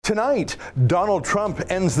Tonight, Donald Trump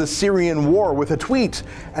ends the Syrian war with a tweet,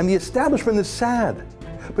 and the establishment is sad.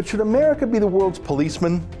 But should America be the world's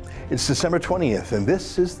policeman? It's December 20th, and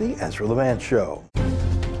this is the Ezra Levant Show.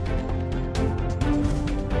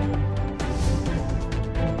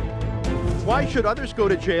 Why should others go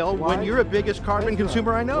to jail when you're the biggest carbon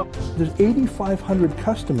consumer I know? There's 8,500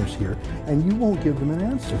 customers here, and you won't give them an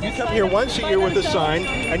answer. You come here once a year with a sign,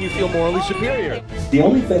 and you feel morally superior. The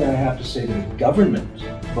only thing I have to say to the government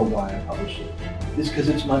about why I publish it is because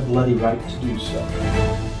it's my bloody right to do so.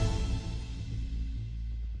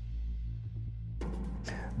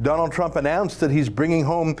 Donald Trump announced that he's bringing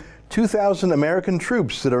home 2,000 American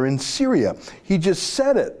troops that are in Syria. He just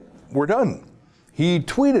said it. We're done. He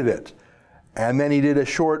tweeted it. And then he did a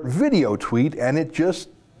short video tweet, and it just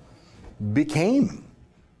became.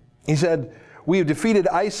 He said, "We have defeated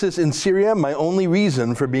ISIS in Syria, my only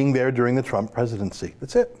reason for being there during the Trump presidency."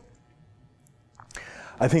 That's it.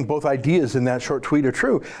 I think both ideas in that short tweet are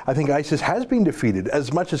true. I think ISIS has been defeated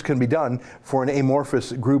as much as can be done for an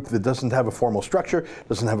amorphous group that doesn't have a formal structure,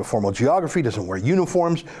 doesn't have a formal geography, doesn't wear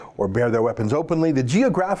uniforms or bear their weapons openly. The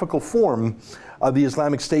geographical form of the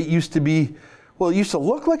Islamic State used to be, well, it used to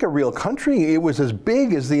look like a real country. It was as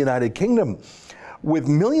big as the United Kingdom, with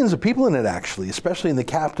millions of people in it, actually, especially in the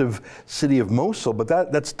captive city of Mosul. But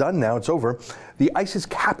that's done now. It's over. The ISIS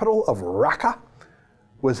capital of Raqqa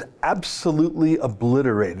was absolutely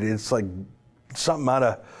obliterated. It's like something out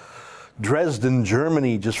of Dresden,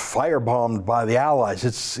 Germany, just firebombed by the Allies.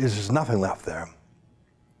 There's nothing left there.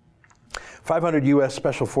 500 U.S.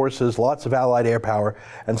 Special Forces, lots of Allied air power,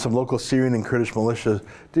 and some local Syrian and Kurdish militia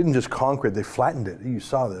didn't just conquer it, they flattened it. You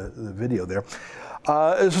saw the video there.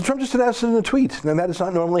 So Trump just announced it in a tweet. Now, that is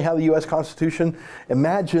not normally how the U.S. Constitution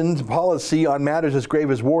imagined policy on matters as grave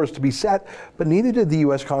as wars to be set, but neither did the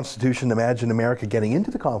U.S. Constitution imagine America getting into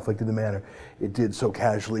the conflict in the manner it did so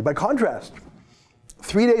casually. By contrast,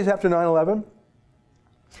 3 days after 9/11,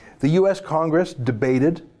 the U.S. Congress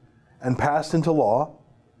debated and passed into law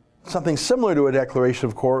something similar to a declaration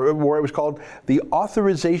of war. It was called the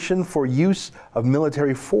Authorization for Use of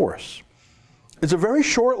Military Force. It's a very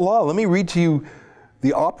short law. Let me read to you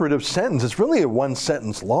the operative sentence. It's really a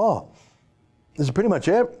one-sentence law. This is pretty much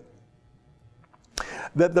it.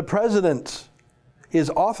 That the president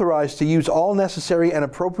is authorized to use all necessary and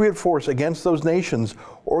appropriate force against those nations,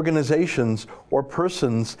 organizations, or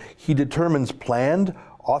persons he determines planned,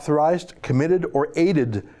 authorized, committed, or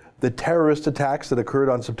aided the terrorist attacks that occurred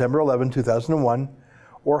on September 11, 2001,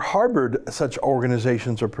 or harbored such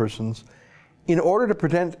organizations or persons in order to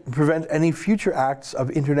prevent any future acts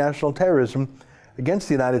of international terrorism against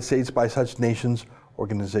the United States by such nations,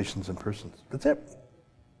 organizations, and persons. That's it.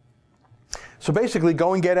 So basically,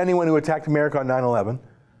 go and get anyone who attacked America on 9/11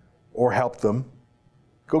 or helped them.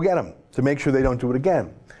 Go get them to make sure they don't do it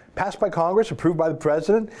again. Passed by Congress, approved by the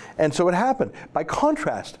president, and so it happened. By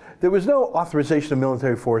contrast, there was no authorization of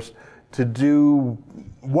military force to do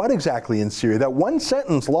what exactly in Syria? That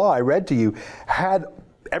one-sentence law I read to you had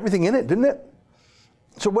everything in it, didn't it?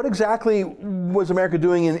 So what exactly was America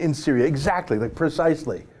doing in Syria? Exactly, like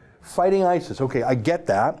precisely. Fighting ISIS. Okay, I get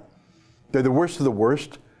that. They're the worst of the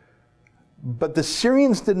worst. But the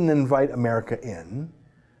Syrians didn't invite America in.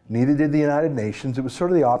 Neither did the United Nations. It was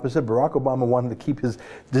sort of the opposite. Barack Obama wanted to keep his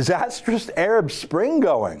disastrous Arab Spring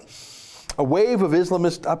going. A wave of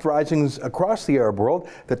Islamist uprisings across the Arab world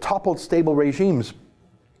that toppled stable regimes.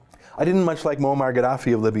 I didn't much like Muammar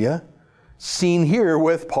Gaddafi of Libya, seen here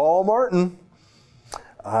with Paul Martin.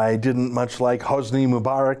 I didn't much like Hosni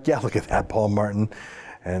Mubarak. Yeah, look at that, Paul Martin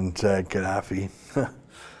and Gaddafi.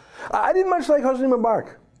 I didn't much like Hosni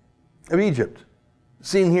Mubarak of Egypt,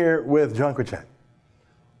 seen here with Jean Chrétien.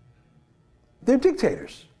 They're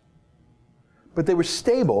dictators, but they were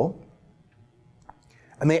stable,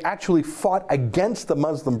 and they actually fought against the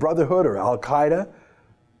Muslim Brotherhood or Al-Qaeda,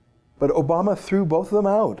 but Obama threw both of them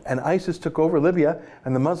out, and ISIS took over Libya,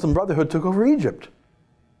 and the Muslim Brotherhood took over Egypt.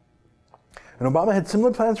 And Obama had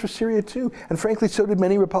similar plans for Syria too, and frankly, so did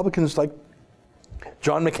many Republicans like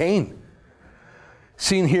John McCain,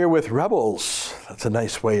 seen here with rebels. That's a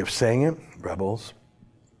nice way of saying it, rebels.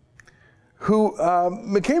 Who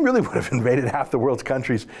McCain really would have invaded half the world's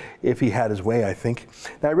countries if he had his way, I think.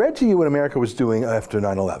 Now, I read to you what America was doing after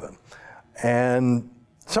 9/11. And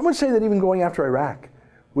some would say that even going after Iraq,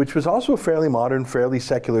 which was also a fairly modern, fairly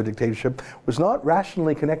secular dictatorship, was not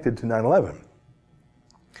rationally connected to 9/11.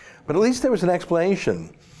 But at least there was an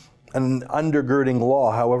explanation, an undergirding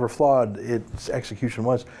law, however flawed its execution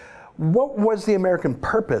was. What was the American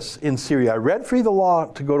purpose in Syria? I read for you the law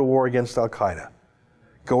to go to war against Al-Qaeda.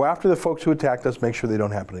 Go after the folks who attacked us, make sure they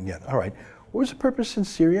don't happen again. All right. What was the purpose in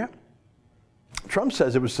Syria? Trump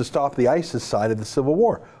says it was to stop the ISIS side of the civil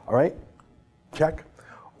war. All right, check.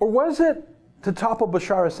 Or was it to topple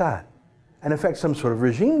Bashar Assad and effect some sort of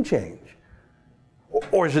regime change?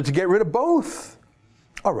 Or is it to get rid of both?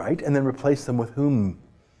 All right, and then replace them with whom?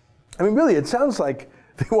 I mean, really, it sounds like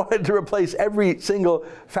they wanted to replace every single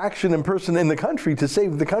faction and person in the country to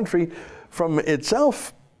save the country from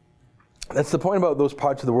itself. That's the point about those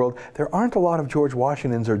parts of the world. There aren't a lot of George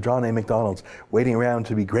Washingtons or John A. Macdonalds waiting around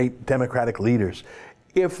to be great democratic leaders.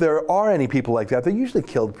 If there are any people like that, they're usually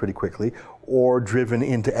killed pretty quickly or driven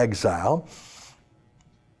into exile.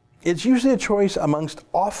 It's usually a choice amongst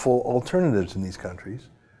awful alternatives in these countries.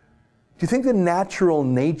 Do you think the natural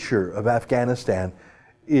nature of Afghanistan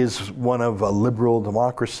is one of a liberal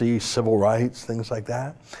democracy, civil rights, things like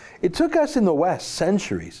that? It took us in the West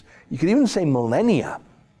centuries, you could even say millennia,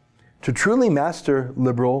 to truly master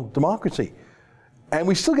liberal democracy. And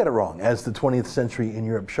we still get it wrong, as the 20th century in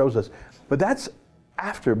Europe shows us. But that's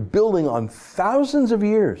after building on thousands of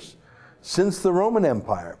years since the Roman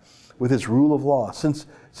Empire with its rule of law, since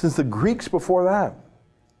the Greeks before that.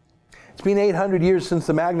 It's been 800 years since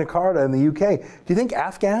the Magna Carta in the UK. Do you think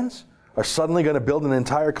Afghans are suddenly going to build an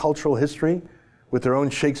entire cultural history with their own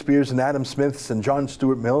Shakespeares and Adam Smiths and John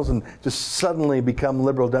Stuart Mills and just suddenly become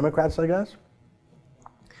liberal Democrats like us?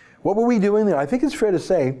 What were we doing there? I think it's fair to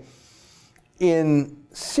say in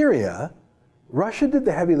Syria, Russia did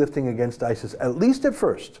the heavy lifting against ISIS, at least at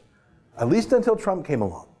first, at least until Trump came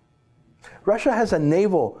along. Russia has a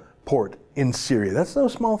naval port in Syria. That's no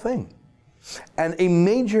small thing. And a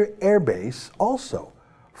major air base also,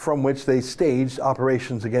 from which they staged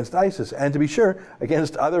operations against ISIS. And to be sure,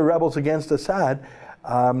 against other rebels against Assad.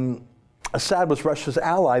 Assad was Russia's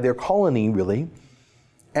ally, their colony, really.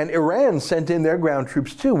 And Iran sent in their ground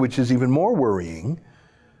troops too, which is even more worrying.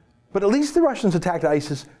 But at least the Russians attacked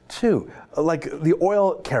ISIS too, like the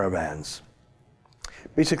oil caravans.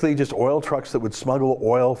 Basically just oil trucks that would smuggle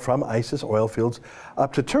oil from ISIS oil fields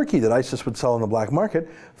up to Turkey that ISIS would sell on the black market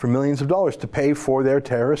for millions of dollars to pay for their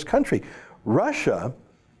terrorist country. Russia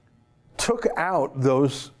took out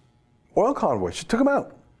those oil convoys, took them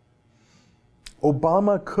out.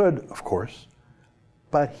 Obama could, of course,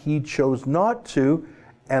 but he chose not to.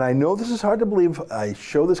 And I know this is hard to believe. I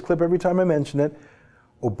show this clip every time I mention it.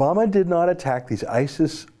 Obama did not attack these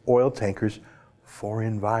ISIS oil tankers for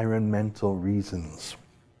environmental reasons.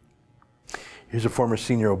 Here's a former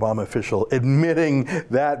senior Obama official admitting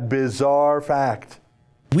that bizarre fact.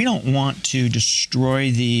 We don't want to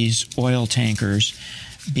destroy these oil tankers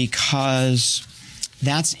because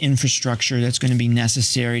that's infrastructure that's going to be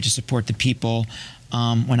necessary to support the people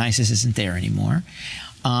when ISIS isn't there anymore.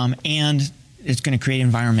 And it's going to create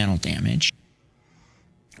environmental damage.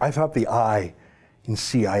 I thought the I in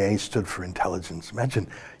CIA stood for intelligence. Imagine,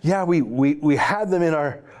 yeah, we had them in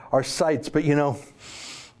our sights, but you know,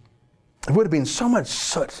 it would have been so much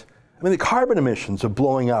soot. I mean, the carbon emissions of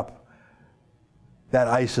blowing up that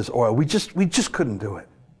ISIS oil, we just couldn't do it.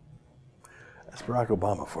 That's Barack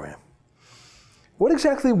Obama for you. What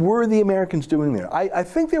exactly were the Americans doing there? I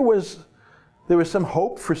think there was some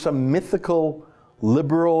hope for some mythical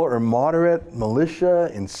liberal or moderate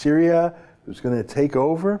militia in Syria who's going to take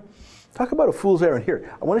over. Talk about a fool's errand.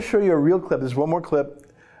 Here, I want to show you a real clip. There's one more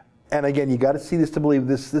clip. And again, you got to see this to believe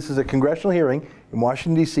this. This is a congressional hearing in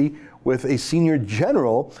Washington, D.C. with a senior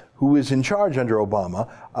general who is in charge under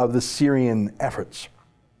Obama of the Syrian efforts.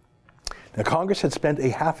 Now, Congress had spent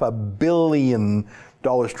 $500 million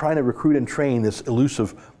trying to recruit and train this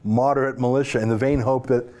elusive moderate militia in the vain hope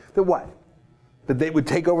that what? That they would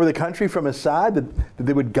take over the country from Assad? That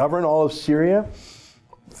they would govern all of Syria?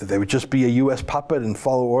 That they would just be a U.S. puppet and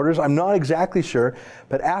follow orders? I'm not exactly sure.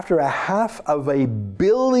 But after $500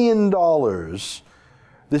 million,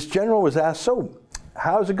 this general was asked, so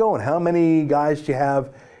how's it going? How many guys do you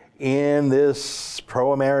have in this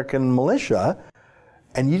pro-American militia?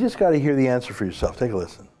 And you just got to hear the answer for yourself. Take a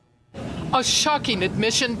listen. A shocking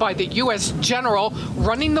admission by the U.S. general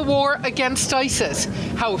running the war against ISIS.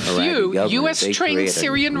 How few U.S.-trained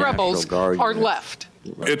Syrian rebels are left.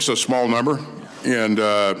 It's a small number, and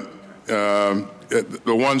the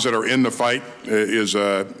ones that are in the fight is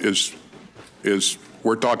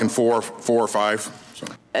we're talking four or five. So.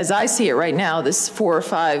 As I see it right now, this 4 or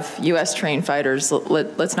 5 U.S.-trained fighters,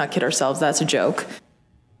 let's not kid ourselves, that's a joke.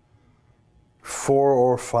 4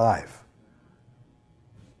 or 5.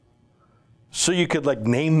 So you could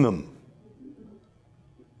name them.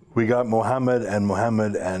 We got Mohammed and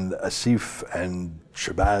Asif and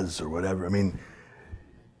Shabazz or whatever. I mean,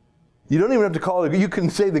 you don't even have to call it. You can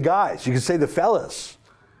say the guys. You can say the fellas.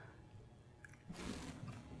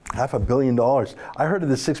 $500 million. I heard of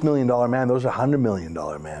the $6 million man. Those are $100 million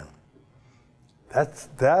man.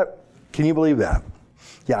 Can you believe that?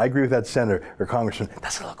 Yeah, I agree with that senator or congressman.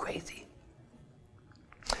 That's a little crazy.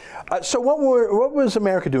 So what was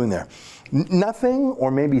America doing there? Nothing, or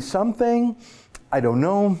maybe something? I don't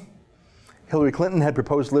know. Hillary Clinton had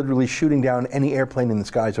proposed literally shooting down any airplane in the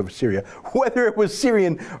skies over Syria, whether it was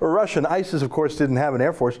Syrian or Russian. ISIS, of course, didn't have an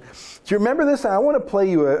air force. Do you remember this? I want to play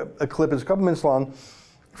you a clip. It's a couple minutes long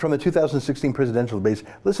from the 2016 presidential debates.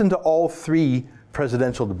 Listen to all three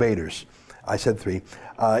presidential debaters. I said three.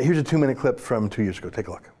 Here's a 2-minute clip from 2 years ago. Take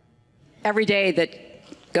a look. Every day that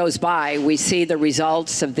goes by, we see the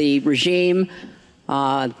results of the regime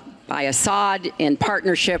by Assad in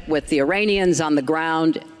partnership with the Iranians on the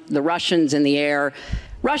ground, the Russians in the air.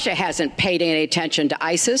 Russia hasn't paid any attention to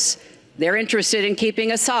ISIS. They're interested in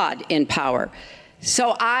keeping Assad in power.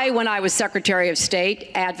 So when I was Secretary of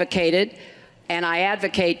State, advocated, and I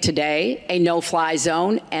advocate today, a no-fly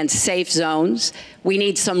zone and safe zones. We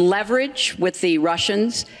need some leverage with the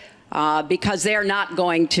Russians because they're not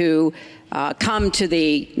going to come to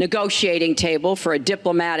the negotiating table for a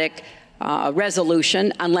diplomatic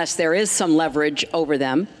resolution unless there is some leverage over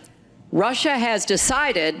them. Russia has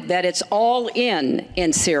decided that it's all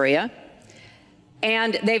in Syria,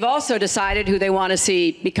 and they've also decided who they want to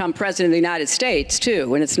see become president of the United States,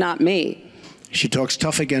 too, and it's not me. She talks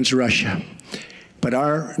tough against Russia, but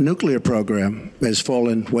our nuclear program has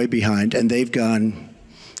fallen way behind, and they've gone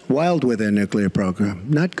wild with their nuclear program.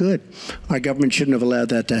 Not good. Our government shouldn't have allowed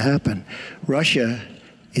that to happen. Russia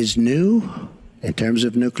is new in terms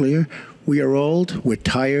of nuclear. We are old, we're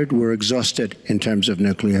tired, we're exhausted in terms of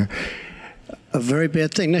nuclear. A very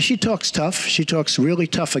bad thing. Now, she talks tough. She talks really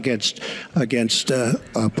tough against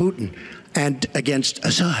Putin and against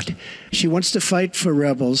Assad. She wants to fight for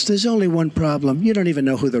rebels. There's only one problem. You don't even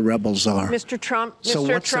know who the rebels are. Mr. Trump, so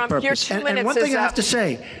Mr. what's Trump, the purpose? your 2 minutes and one thing is I have up. to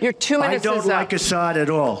say, your 2 minutes I don't is like up. Assad at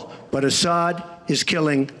all, but Assad is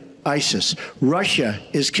killing ISIS. Russia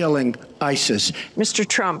is killing ISIS. Mr.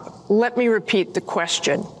 Trump, let me repeat the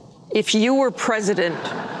question. If you were president,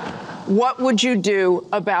 what would you do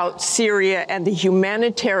about Syria and the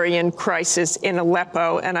humanitarian crisis in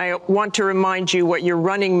Aleppo? And I want to remind you what your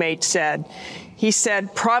running mate said. He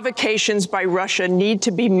said provocations by Russia need to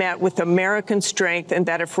be met with American strength, and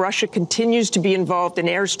that if Russia continues to be involved in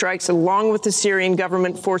airstrikes along with the Syrian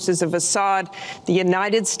government forces of Assad, the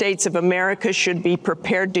United States of America should be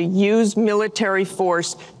prepared to use military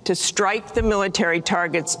force to strike the military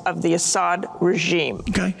targets of the Assad regime.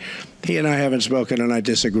 Okay. He and I haven't spoken, and I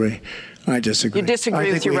disagree. I disagree. You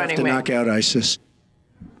disagree with your running mate. I think we have to knock out ISIS.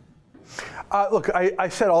 Look, I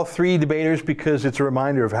said all three debaters because it's a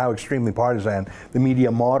reminder of how extremely partisan the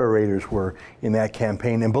media moderators were in that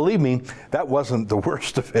campaign. And believe me, that wasn't the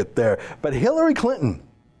worst of it there. But Hillary Clinton,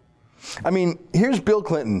 I mean, here's Bill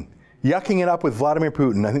Clinton yucking it up with Vladimir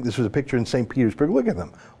Putin. I think this was a picture in St. Petersburg. Look at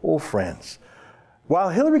them, old friends. While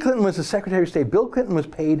Hillary Clinton was the Secretary of State, Bill Clinton was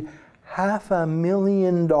paid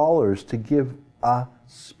 $500,000 to give a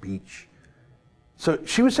speech. So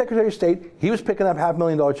she was Secretary of State. He was picking up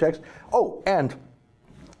 $500,000 checks. Oh, and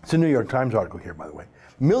it's a New York Times article here, by the way.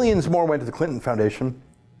 Millions more went to the Clinton Foundation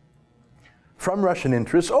from Russian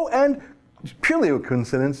interests. Oh, and purely a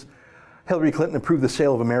coincidence, Hillary Clinton approved the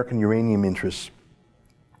sale of American uranium interests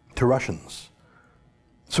to Russians.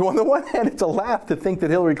 So on the one hand, it's a laugh to think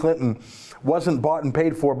that Hillary Clinton wasn't bought and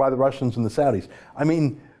paid for by the Russians and the Saudis. I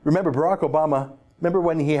mean, remember Barack Obama, remember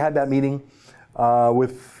when he had that meeting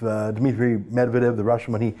with Dmitry Medvedev, the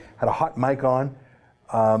Russian, when he had a hot mic on?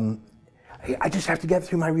 I just have to get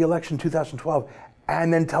through my re-election in 2012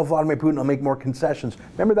 and then tell Vladimir Putin I'll make more concessions.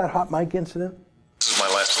 Remember that hot mic incident? This is my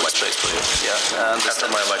last election. Yeah. After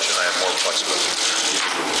my election, I have more flexibility.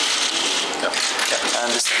 Yeah. I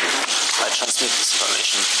understand. I transmit this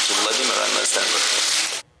information to Vladimir and I stand with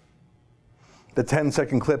him. The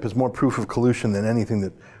 10-second clip is more proof of collusion than anything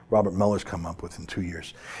that Robert Mueller's come up with in 2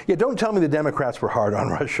 years. Yeah, don't tell me the Democrats were hard on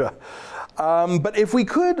Russia. But if we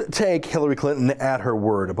could take Hillary Clinton at her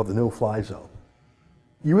word about the no-fly zone,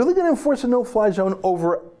 you really going to enforce a no-fly zone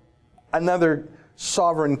over another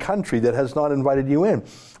sovereign country that has not invited you in?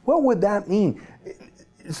 What would that mean?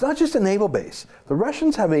 It's not just a naval base. The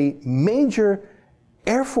Russians have a major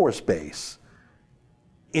Air Force base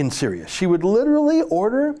in Syria. She would literally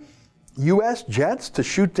order U.S. jets to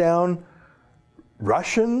shoot down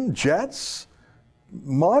Russian jets,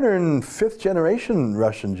 modern fifth-generation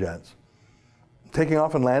Russian jets, taking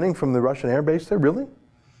off and landing from the Russian air base there, really?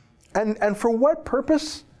 And for what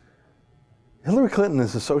purpose? Hillary Clinton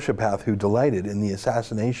is a sociopath who delighted in the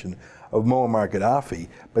assassination of Muammar Gaddafi,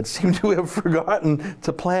 but seemed to have forgotten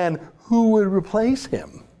to plan who would replace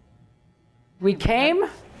him. We came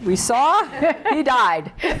We saw he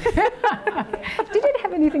died. Did it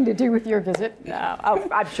have anything to do with your visit? No. Oh,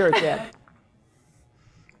 I'm sure it did.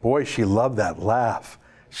 Boy, she loved that laugh.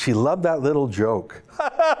 She loved that little joke.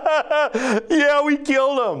 Yeah, we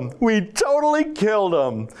killed him. We totally killed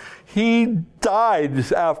him. He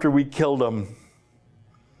died after we killed him.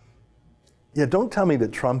 Yeah, don't tell me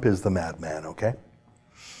that Trump is the madman, okay?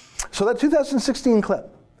 So that 2016 clip,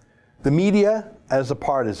 the media as a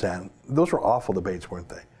partisan, those were awful debates, weren't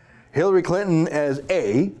they? Hillary Clinton as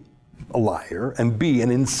A liar, and B,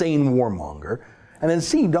 an insane warmonger, and then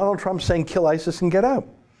C, Donald Trump saying kill ISIS and get out.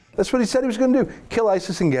 That's what he said he was going to do, kill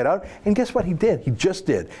ISIS and get out. And guess what he did? He just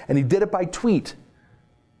did. And he did it by tweet.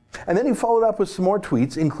 And then he followed up with some more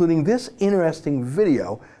tweets, including this interesting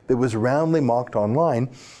video that was roundly mocked online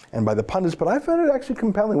and by the pundits, but I found it actually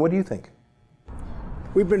compelling. What do you think?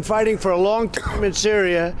 We've been fighting for a long time in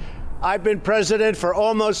Syria. I've been president for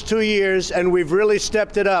almost 2 years, and we've really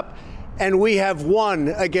stepped it up. And we have won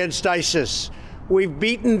against ISIS. We've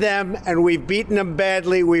beaten them, and we've beaten them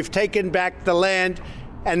badly. We've taken back the land.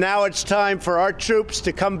 And now it's time for our troops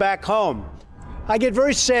to come back home. I get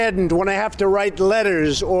very saddened when I have to write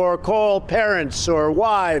letters or call parents or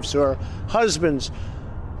wives or husbands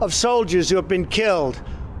of soldiers who have been killed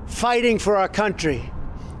fighting for our country.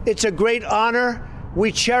 It's a great honor.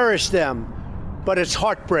 We cherish them, but it's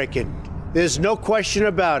heartbreaking. There's no question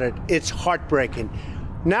about it. It's heartbreaking.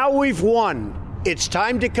 Now we've won. It's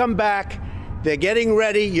time to come back. They're getting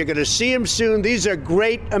ready. You're going to see them soon. These are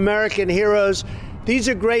great American heroes. These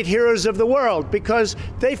are great heroes of the world because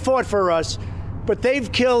they fought for us, but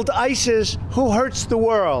they've killed ISIS, who hurts the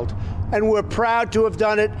world. And we're proud to have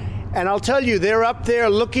done it. And I'll tell you, they're up there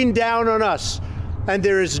looking down on us. And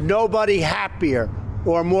there is nobody happier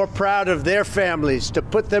or more proud of their families to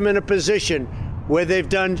put them in a position where they've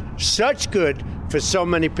done such good for so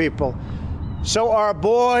many people. So our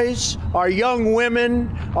boys, our young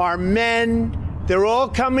women, our men, they're all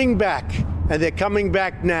coming back, and they're coming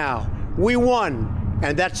back now. We won,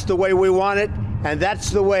 and that's the way we want it, and that's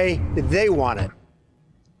the way they want it.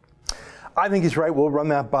 I think he's right. We'll run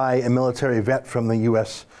that by a military vet from the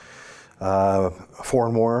U.S.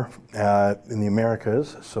 Foreign war in the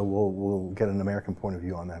Americas, so we'll get an American point of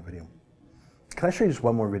view on that video. Can I show you just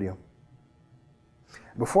one more video?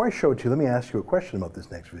 Before I show it to you, let me ask you a question about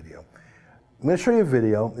this next video. I'm going to show you a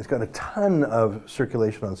video. It's got a ton of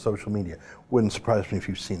circulation on social media. Wouldn't surprise me if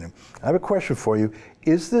you've seen it. I have a question for you.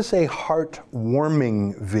 Is this a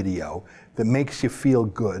heart-warming video that makes you feel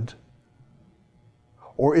good?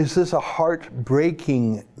 Or is this a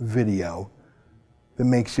heart-breaking video that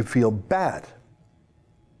makes you feel bad?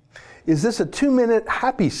 Is this a 2-minute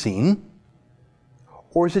happy scene?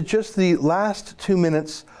 Or is it just the last 2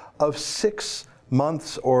 minutes of 6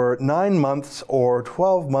 months or 9 months or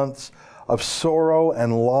 12 months of sorrow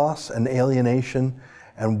and loss and alienation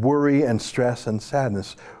and worry and stress and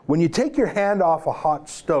sadness? When you take your hand off a hot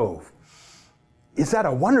stove, is that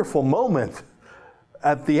a wonderful moment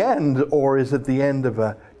at the end, or is it the end of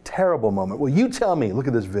a terrible moment? Well, you tell me. Look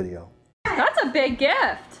at this video. That's a big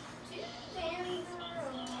gift.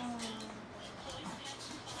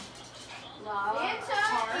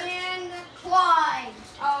 Santa and Clyde.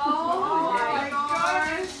 Oh my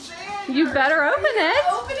gosh. You better open it.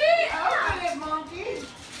 Open it. Open it, monkey.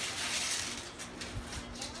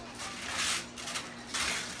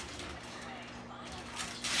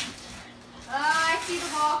 I see the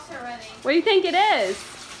box already. What do you think it is?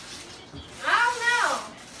 I don't know.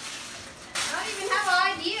 I don't even have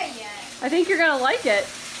an idea yet. I think you're going to like it.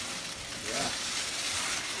 I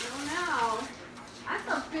don't know. That's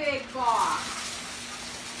a big box.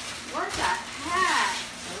 What the heck?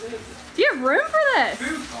 Do you have room for this?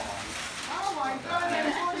 Oh my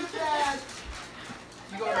goodness, what is that?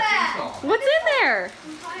 Look at that. What's in there?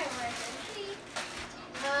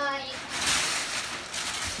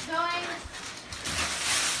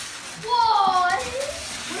 Whoa!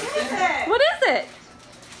 What is it? What is it?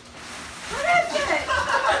 What is it?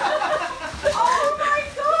 Oh my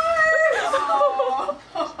God!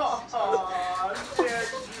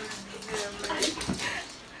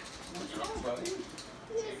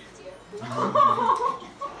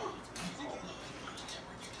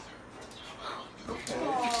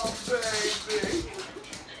 Oh, baby.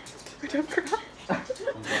 We don't forget.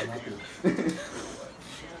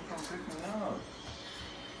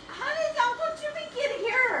 How did Uncle Jimmy get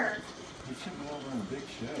here? He took me over in a big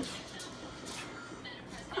ship.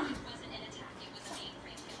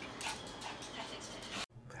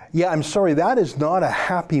 Yeah, I'm sorry, that is not a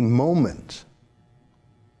happy moment.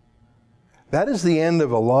 That is the end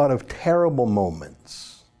of a lot of terrible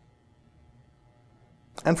moments.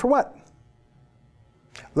 And for what?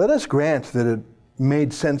 Let us grant that it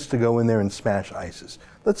made sense to go in there and smash ISIS.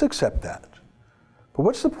 Let's accept that. But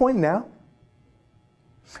what's the point now?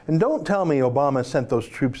 And don't tell me Obama sent those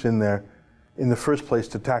troops in there in the first place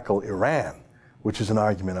to tackle Iran, which is an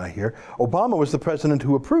argument I hear. Obama was the president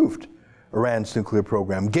who approved Iran's nuclear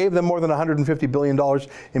program, gave them more than $150 billion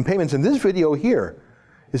in payments. And this video here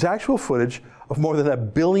is actual footage of more than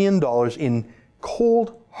 $1 billion in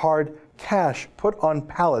cold, hard cash put on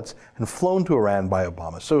pallets and flown to Iran by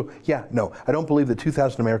Obama. So yeah, no, I don't believe that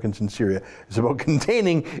 2,000 Americans in Syria is about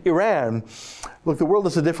containing Iran. Look, the world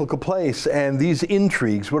is a difficult place, and these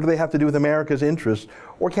intrigues, what do they have to do with America's interests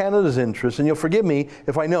or Canada's interests? And you'll forgive me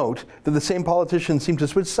if I note that the same politicians seem to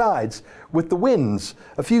switch sides with the winds.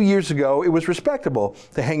 A few years ago, it was respectable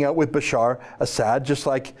to hang out with Bashar Assad, just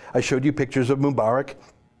like I showed you pictures of Mubarak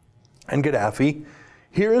and Gaddafi.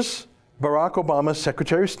 Here's Barack Obama's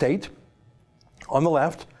Secretary of State on the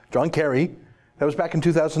left, John Kerry. That was back in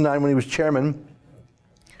 2009 when he was chairman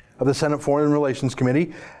of the Senate Foreign Relations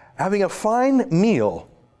Committee, having a fine meal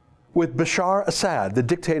with Bashar Assad, the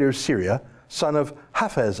dictator of Syria, son of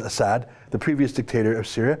Hafez Assad, the previous dictator of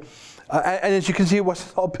Syria. And as you can see, it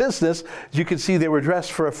wasn't all business. As you can see, they were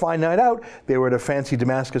dressed for a fine night out. They were at a fancy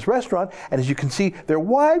Damascus restaurant. And as you can see, their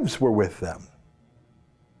wives were with them.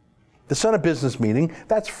 It's not a business meeting.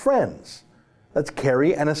 That's friends. That's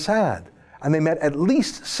Kerry and Assad. And they met at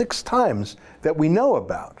least 6 times that we know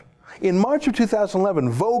about. In March of 2011,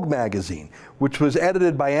 Vogue magazine, which was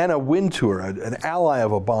edited by Anna Wintour, an ally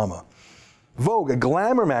of Obama, Vogue, a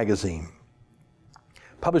glamour magazine,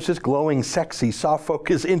 published this glowing, sexy,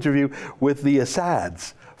 soft-focus interview with the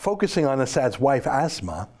Assads, focusing on Assad's wife,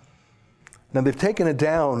 Asma. Now, they've taken it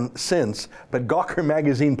down since, but Gawker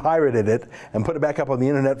magazine pirated it and put it back up on the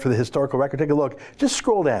internet for the historical record. Take a look. Just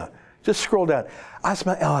scroll down. Just scroll down.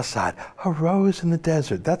 Asma el-Assad, a rose in the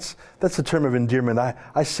desert. That's a term of endearment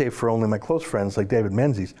I save for only my close friends like David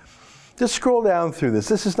Menzies. Just scroll down through this.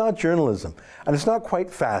 This is not journalism, and it's not quite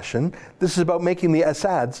fashion. This is about making the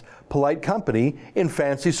Assads polite company in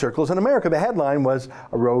fancy circles in America. The headline was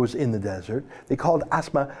A Rose in the Desert. They called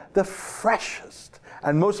Asma the freshest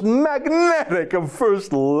and most magnetic of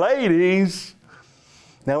first ladies.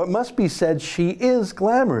 Now, it must be said she is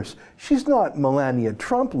glamorous. She's not Melania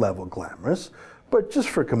Trump level glamorous, but just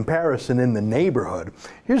for comparison in the neighborhood,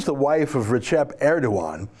 here's the wife of Recep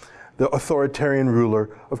Erdogan, the authoritarian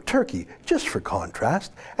ruler of Turkey, just for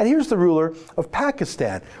contrast. And here's the ruler of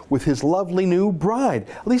Pakistan with his lovely new bride.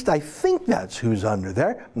 At least I think that's who's under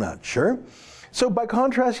there. I'm not sure. So by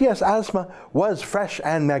contrast, yes, Asma was fresh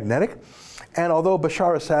and magnetic. And although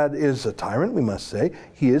Bashar Assad is a tyrant, we must say,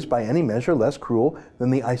 he is by any measure less cruel than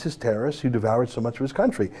the ISIS terrorists who devoured so much of his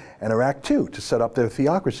country, and Iraq too, to set up their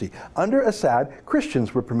theocracy. Under Assad,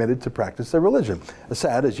 Christians were permitted to practice their religion.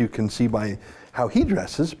 Assad, as you can see by how he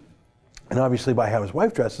dresses, and obviously by how his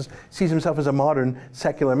wife dresses, sees himself as a modern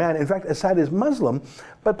secular man. In fact, Assad is Muslim,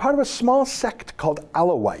 but part of a small sect called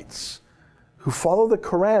Alawites, who follow the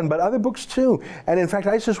Quran, but other books too. And in fact,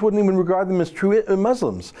 ISIS wouldn't even regard them as true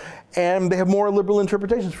Muslims. And they have more liberal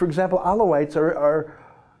interpretations. For example, Alawites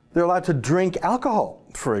they're allowed to drink alcohol,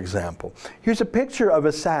 for example. Here's a picture of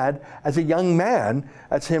Assad as a young man.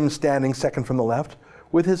 That's him standing second from the left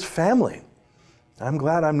with his family. I'm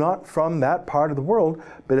glad I'm not from that part of the world,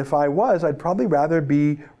 but if I was, I'd probably rather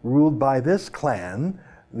be ruled by this clan,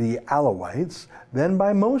 the Alawites, than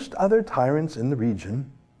by most other tyrants in the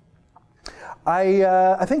region.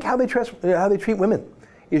 I think how they treat women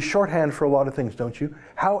is shorthand for a lot of things, don't you?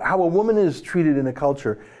 How a woman is treated in a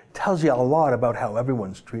culture tells you a lot about how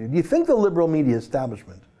everyone's treated. You think the liberal media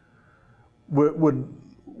establishment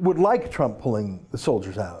would like Trump pulling the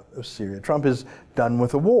soldiers out of Syria? Trump is done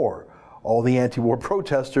with the war. All the anti-war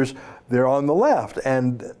protesters, they're on the left.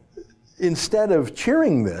 And instead of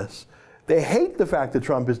cheering this, they hate the fact that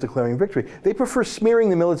Trump is declaring victory. They prefer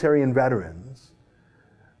smearing the military and veterans.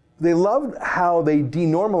 They loved how they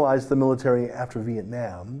denormalized the military after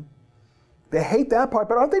Vietnam. They hate that part,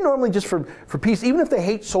 but aren't they normally just for peace? Even if they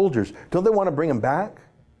hate soldiers, don't they want to bring them back?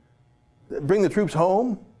 Bring the troops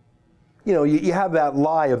home? You know, you have that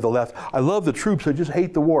lie of the left. I love the troops, I just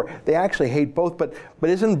hate the war. They actually hate both, but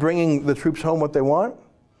isn't bringing the troops home what they want?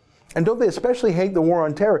 And don't they especially hate the war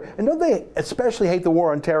on terror? And don't they especially hate the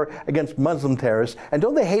war on terror against Muslim terrorists? And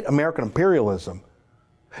don't they hate American imperialism?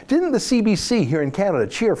 Didn't the CBC here in Canada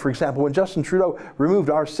cheer, for example, when Justin Trudeau removed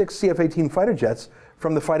our 6 CF-18 fighter jets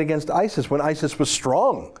from the fight against ISIS, when ISIS was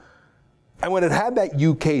strong? And when it had that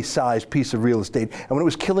UK-sized piece of real estate, and when it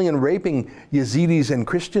was killing and raping Yazidis and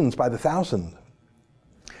Christians by the thousand?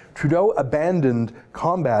 Trudeau abandoned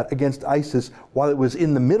combat against ISIS while it was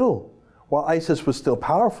in the middle while ISIS was still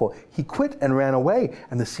powerful. He quit and ran away,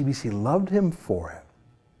 and the CBC loved him for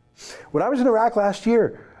it. When I was in Iraq last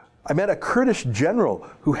year, I met a Kurdish general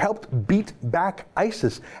who helped beat back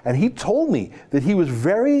ISIS, and he told me that he was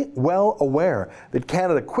very well aware that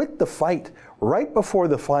Canada quit the fight right before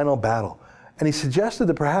the final battle. And he suggested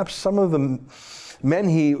that perhaps some of the men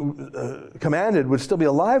he commanded would still be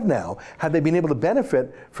alive now had they been able to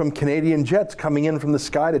benefit from Canadian jets coming in from the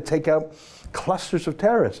sky to take out clusters of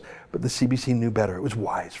terrorists. But the CBC knew better. It was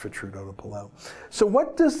wise for Trudeau to pull out. So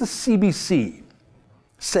what does the CBC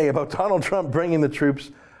say about Donald Trump bringing the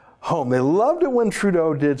troops home? They loved it when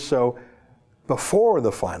Trudeau did so before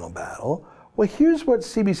the final battle. Well, here's what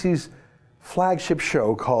CBC's flagship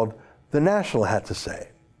show called The National had to say.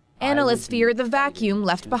 Analysts fear the vacuum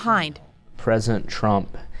left behind. President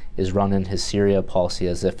Trump is running his Syria policy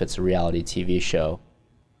as if it's a reality TV show.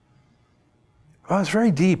 Oh, it's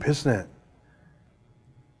very deep, isn't it?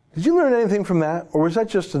 Did you learn anything from that? Or was that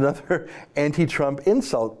just another anti-Trump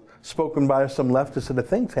insult spoken by some leftist at a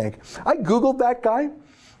think tank? I Googled that guy,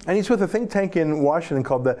 and he's with a think tank in Washington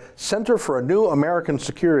called the Center for a New American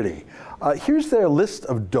Security. Here's their list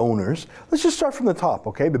of donors. Let's just start from the top,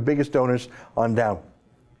 okay? The biggest donors on down.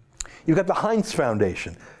 You've got the Heinz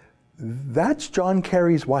Foundation. That's John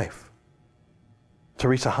Kerry's wife,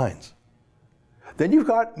 Teresa Heinz. Then you've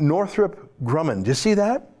got Northrop Grumman. Do you see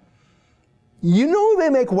that? You know they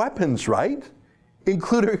make weapons, right?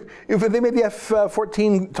 Including, if they made the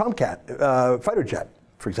F-14 Tomcat fighter jet,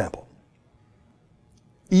 for example.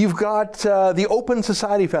 You've got the Open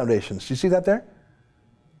Society Foundations. Do you see that there?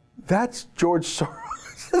 That's George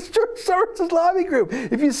Soros. That's George Soros' lobby group.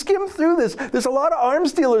 If you skim through this, there's a lot of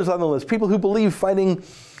arms dealers on the list. People who believe fighting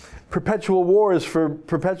perpetual war is for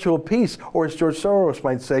perpetual peace. Or as George Soros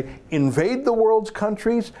might say, invade the world's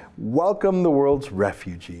countries, welcome the world's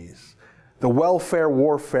refugees. The welfare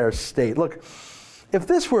warfare state. Look, if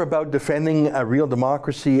this were about defending a real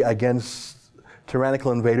democracy against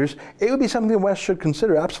tyrannical invaders, it would be something the West should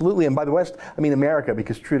consider, absolutely. And by the West, I mean America,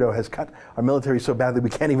 because Trudeau has cut our military so badly we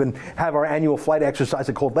can't even have our annual flight exercise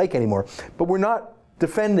at Cold Lake anymore. But we're not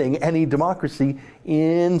defending any democracy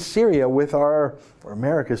in Syria with our, or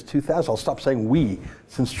America's 2,000. I'll stop saying we,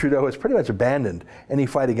 since Trudeau has pretty much abandoned any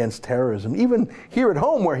fight against terrorism. Even here at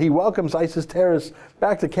home, where he welcomes ISIS terrorists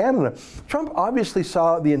back to Canada, Trump obviously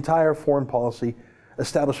saw the entire foreign policy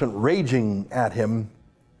establishment raging at him,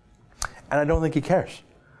 and I don't think he cares.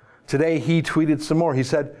 Today he tweeted some more. He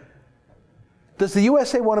said, does the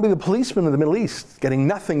USA want to be the policeman of the Middle East, getting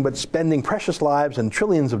nothing but spending precious lives and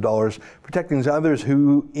trillions of dollars protecting others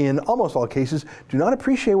who, in almost all cases, do not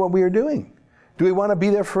appreciate what we are doing? Do we want to be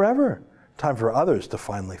there forever? Time for others to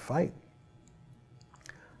finally fight.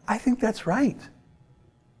 I think that's right.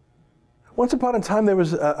 Once upon a time, there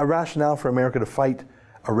was a rationale for America to fight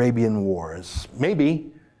Arabian wars.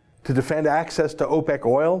 Maybe to defend access to OPEC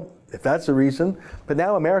oil, if that's the reason. But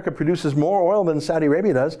now America produces more oil than Saudi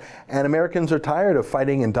Arabia does, and Americans are tired of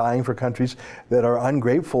fighting and dying for countries that are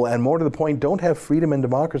ungrateful and, more to the point, don't have freedom and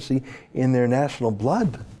democracy in their national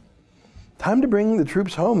blood. Time to bring the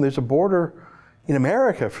troops home. There's a border in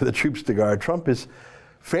America for the troops to guard. Trump is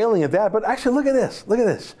failing at that. But actually, look at this. Look at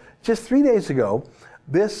this. Just 3 days ago,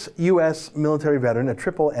 this U.S. military veteran, a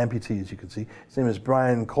triple amputee, as you can see, his name is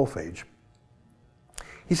Brian Kolfage,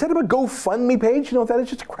 he set up a GoFundMe page. You know what that is?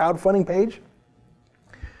 Just a crowdfunding page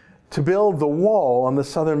to build the wall on the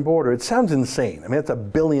southern border. It sounds insane. I mean, it's a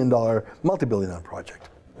multi-billion-dollar project.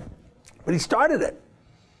 But he started it.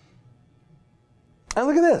 And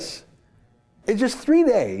look at this. In just 3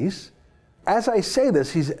 days, as I say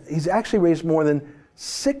this, he's actually raised more than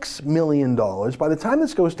 $6 million. By the time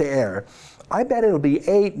this goes to air, I bet it'll be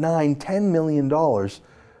 $8, $9, $10 million. Now,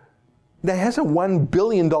 he has a $1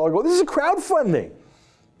 billion goal. This is crowdfunding.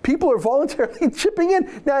 People are voluntarily chipping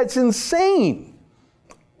in. Now, it's insane.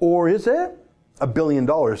 Or is it? $1 billion.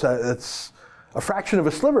 That's a fraction of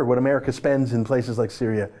a sliver what America spends in places like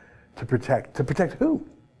Syria to protect. To protect who?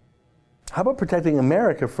 How about protecting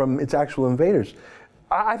America from its actual invaders?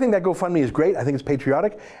 I think that GoFundMe is great. I think it's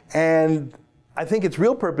patriotic. And I think its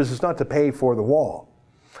real purpose is not to pay for the wall.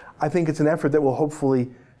 I think it's an effort that will hopefully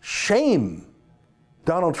shame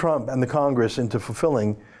Donald Trump and the Congress into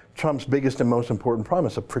fulfilling Trump's biggest and most important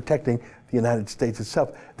promise of protecting the United States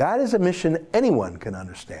itself. That is a mission anyone can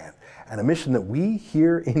understand, and a mission that we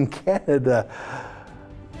here in Canada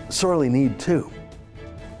sorely need too.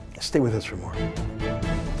 Stay with us for more.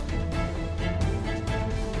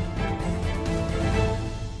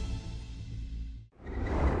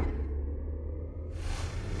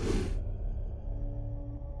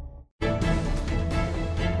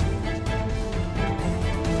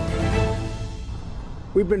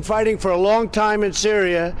 We've been fighting for a long time in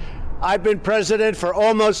Syria. I've been president for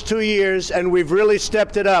almost 2 years, and we've really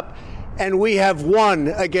stepped it up. And we have won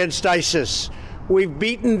against ISIS. We've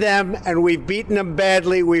beaten them, and we've beaten them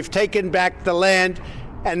badly. We've taken back the land,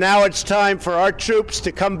 and now it's time for our troops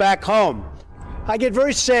to come back home. I get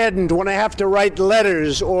very saddened when I have to write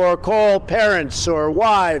letters or call parents or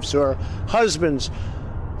wives or husbands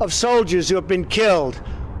of soldiers who have been killed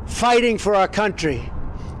fighting for our country.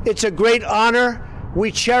 It's a great honor. We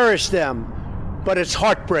cherish them, but it's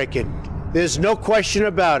heartbreaking. There's no question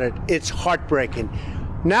about it. It's heartbreaking.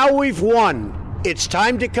 Now we've won. It's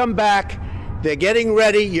time to come back. They're getting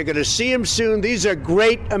ready. You're going to see them soon. These are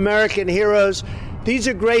great American heroes. These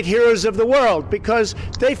are great heroes of the world because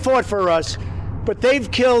they fought for us, but they've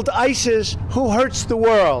killed ISIS, who hurts the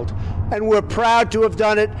world, and we're proud to have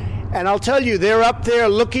done it. And I'll tell you, they're up there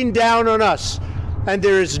looking down on us, and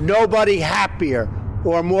there is nobody happier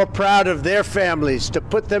or more proud of their families to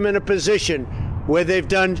put them in a position where they've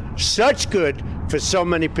done such good for so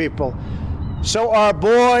many people. So our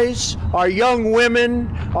boys, our young women,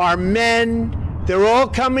 our men, they're all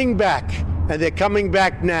coming back, and they're coming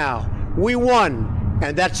back now. We won,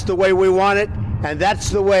 and that's the way we want it, and that's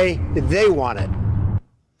the way they want it.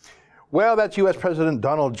 Well, that's U.S. President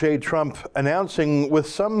Donald J. Trump announcing with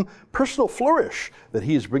some personal flourish that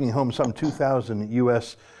he is bringing home some 2,000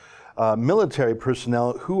 U.S. Military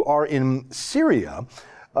personnel who are in Syria.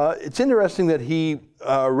 It's interesting that he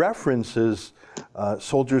references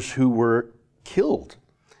soldiers who were killed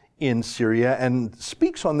in Syria and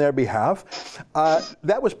speaks on their behalf.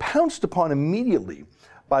 That was pounced upon immediately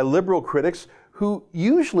by liberal critics who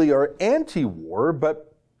usually are anti-war,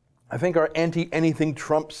 but I think are anti-anything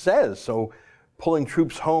Trump says. So pulling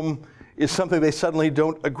troops home is something they suddenly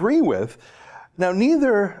don't agree with. Now,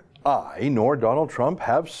 neither I nor Donald Trump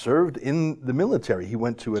have served in the military. He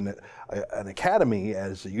went to an academy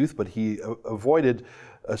as a youth, but he avoided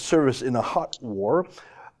service in a hot war.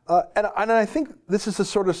 And I think this is the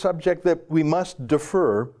sort of subject that we must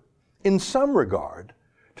defer in some regard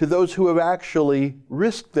to those who have actually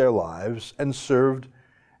risked their lives and served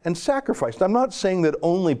and sacrificed. I'm not saying that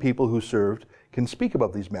only people who served can speak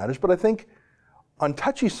about these matters, but I think on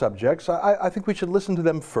touchy subjects, I think we should listen to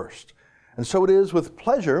them first. And so it is with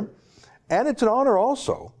pleasure, and it's an honor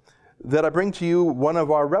also, that I bring to you one of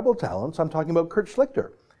our Rebel talents. I'm talking about Kurt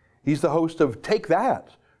Schlichter. He's the host of Take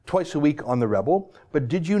That, twice a week on The Rebel. But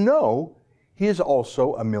did you know he is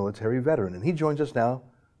also a military veteran? And he joins us now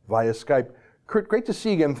via Skype. Kurt, great to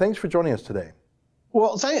see you again. Thanks for joining us today.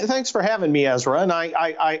 Well, thanks for having me, Ezra. And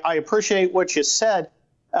I appreciate what you said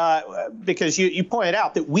because you pointed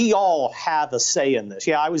out that we all have a say in this.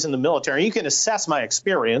 Yeah, I was in the military. You can assess my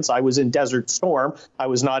experience. I was in Desert Storm. I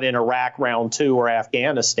was not in Iraq Round 2 or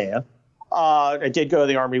Afghanistan. I did go to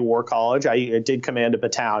the Army War College. I did command a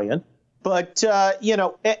battalion. But,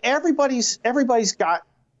 everybody's got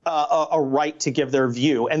a right to give their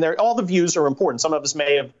view. And all the views are important. Some of us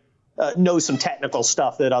may have know some technical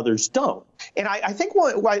stuff that others don't. And I think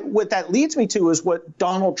what that leads me to is what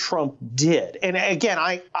Donald Trump did. And again,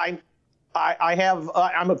 I'm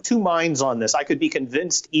of two minds on this. I could be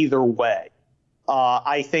convinced either way.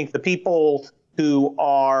 I think the people who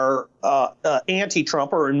are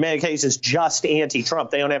anti-Trump, or in many cases just anti-Trump,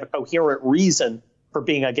 they don't have a coherent reason for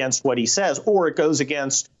being against what he says, or it goes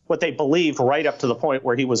against what they believed right up to the point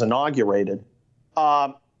where he was inaugurated.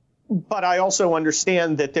 But I also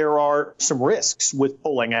understand that there are some risks with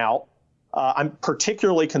pulling out. I'm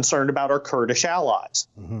particularly concerned about our Kurdish allies.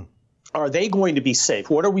 Mm-hmm. Are they going to be safe?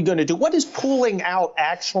 What are we going to do? What does pulling out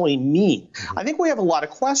actually mean? Mm-hmm. I think we have a lot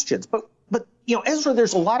of questions. But Ezra,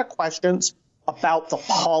 there's a lot of questions about the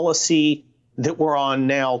policy that we're on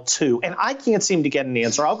now, too. And I can't seem to get an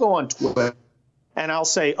answer. I'll go on Twitter and I'll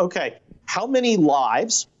say, OK, how many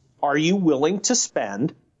lives are you willing to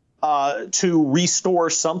spend to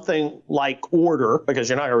restore something like order, because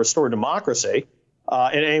you're not going to restore democracy.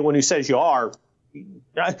 And anyone who says you are,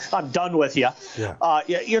 I'm done with you. Yeah.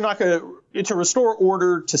 You're not going to restore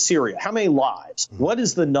order to Syria. How many lives? Mm-hmm. What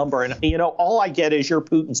is the number? And, all I get is you're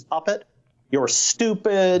Putin's puppet. You're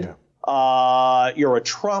stupid. Yeah. You're a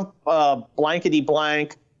Trump blankety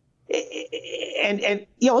blank. And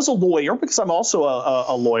as a lawyer, because I'm also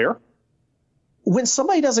a lawyer, when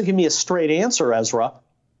somebody doesn't give me a straight answer, Ezra,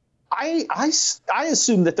 I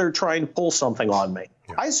assume that they're trying to pull something on me.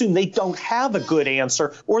 Yeah. I assume they don't have a good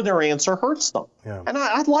answer, or their answer hurts them. Yeah. And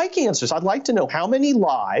I'd like answers. I'd like to know how many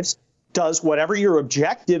lives does whatever your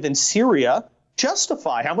objective in Syria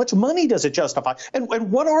justify? How much money does it justify? And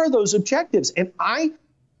what are those objectives? And I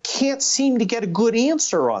can't seem to get a good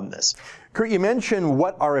answer on this. Kurt, you mentioned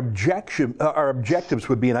what our objectives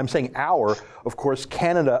would be, and I'm saying our. Of course,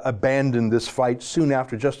 Canada abandoned this fight soon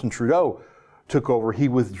after Justin Trudeau took over. He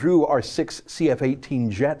withdrew our 6 CF-18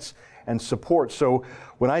 jets and support. So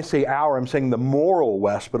when I say our, I'm saying the moral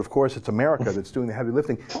West, but of course it's America that's doing the heavy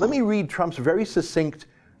lifting. Let me read Trump's very succinct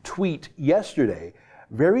tweet yesterday,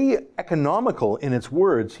 very economical in its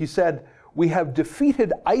words. He said, "We have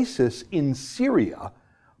defeated ISIS in Syria.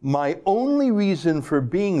 My only reason for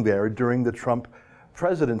being there during the Trump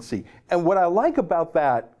presidency." And what I like about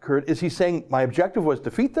that, Kurt, is he's saying my objective was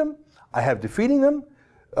defeat them. I have defeated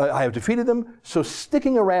them. So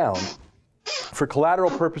sticking around for collateral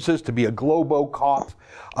purposes, to be a globo cop,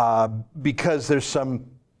 because there's some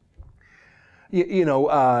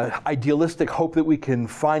idealistic hope that we can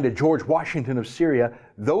find a George Washington of Syria,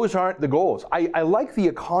 those aren't the goals. I like the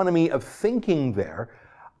economy of thinking there.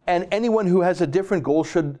 And anyone who has a different goal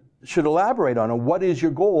should elaborate on it. What is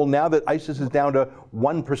your goal now that ISIS is down to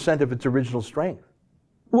 1% of its original strength?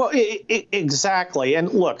 Well, exactly. And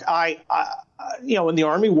look, I in the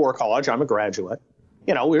Army War College, I'm a graduate.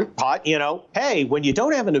 We were taught, hey, when you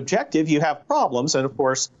don't have an objective, you have problems. And of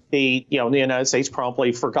course, the United States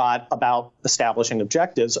promptly forgot about establishing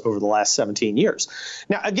objectives over the last 17 years.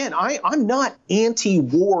 Now, again, I'm not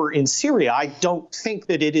anti-war in Syria. I don't think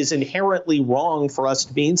that it is inherently wrong for us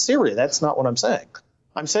to be in Syria. That's not what I'm saying.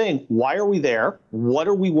 I'm saying, why are we there? What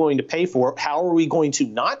are we willing to pay for? How are we going to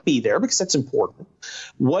not be there? Because that's important.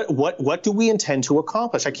 What do we intend to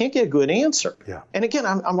accomplish? I can't get a good answer. Yeah. And again,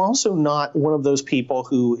 I'm also not one of those people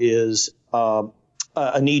who is a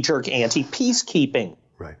knee-jerk anti-peacekeeping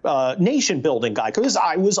nation-building guy, because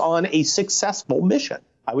I was on a successful mission.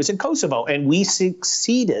 I was in Kosovo, and we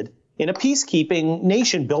succeeded in a peacekeeping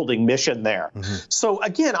nation-building mission there. Mm-hmm. So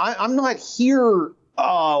again, I'm not here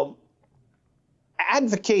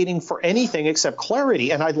advocating for anything except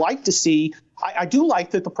clarity. And I'd like to see, I do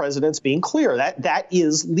like that the president's being clear. That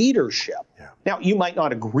is leadership. Yeah. Now, you might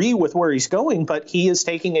not agree with where he's going, but he is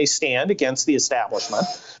taking a stand against the establishment,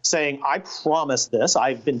 saying, I promise this.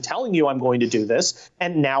 I've been telling you I'm going to do this,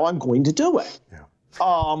 and now I'm going to do it.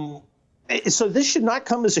 Yeah. So this should not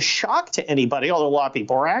come as a shock to anybody, although a lot of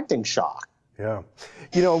people are acting shocked. Yeah.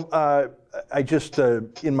 I just,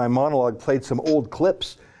 in my monologue, played some old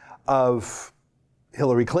clips of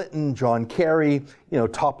Hillary Clinton, John Kerry,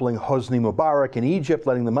 toppling Hosni Mubarak in Egypt,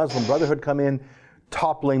 letting the Muslim Brotherhood come in,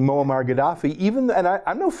 toppling Muammar Gaddafi. And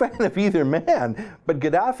I'm no fan of either man, but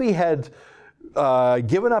Gaddafi had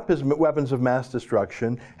given up his weapons of mass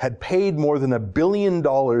destruction, had paid more than $1 billion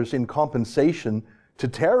in compensation to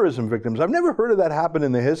terrorism victims. I've never heard of that happen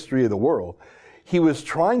in the history of the world. He was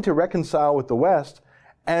trying to reconcile with the West,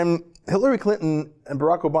 and Hillary Clinton and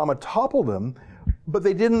Barack Obama toppled him, but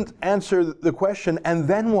they didn't answer the question, and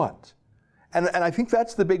then what? And I think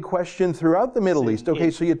that's the big question throughout the Middle East.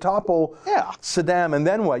 Okay, so you topple Saddam, and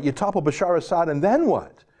then what? You topple Bashar Assad, and then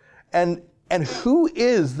what? And who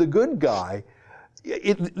is the good guy?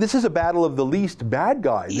 This is a battle of the least bad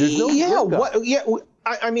guy. There's no good guy.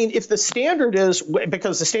 I mean, if the standard is,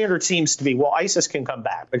 because the standard seems to be, well, ISIS can come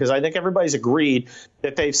back, because I think everybody's agreed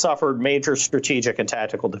that they've suffered major strategic and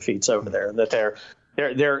tactical defeats over there, and that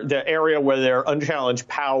the area where their unchallenged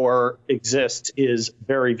power exists is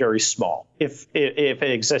very, very small, if it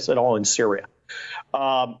exists at all in Syria.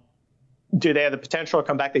 Do they have the potential to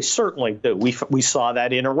come back? They certainly do. We saw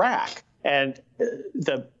that in Iraq. And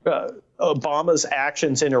Obama's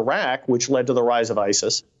actions in Iraq, which led to the rise of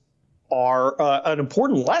ISIS, are an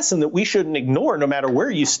important lesson that we shouldn't ignore, no matter where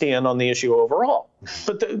you stand on the issue overall.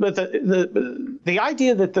 But the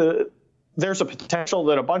idea that there's a potential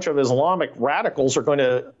that a bunch of Islamic radicals are going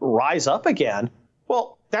to rise up again,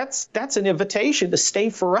 well, that's an invitation to stay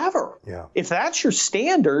forever. Yeah. If that's your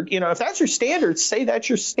standard, say that's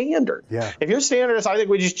your standard. Yeah. If your standard is, I think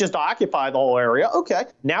we just occupy the whole area, okay,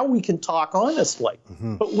 now we can talk honestly.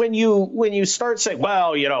 Mm-hmm. But when you start saying,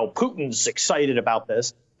 well, Putin's excited about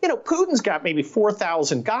this, Putin's got maybe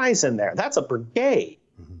 4,000 guys in there. That's a brigade.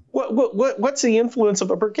 Mm-hmm. What's the influence of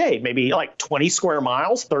a brigade? Maybe like 20 square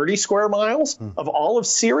miles, 30 square miles of all of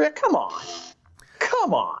Syria? Come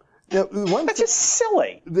on. That's just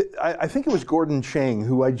silly. I think it was Gordon Chang,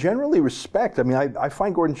 who I generally respect. I mean, I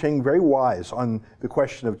find Gordon Chang very wise on the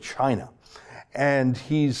question of China. And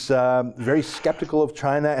he's very skeptical of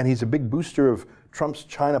China, and he's a big booster of Trump's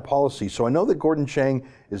China policy. So I know that Gordon Chang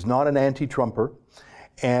is not an anti-Trumper.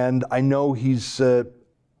 And I know he's an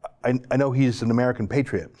American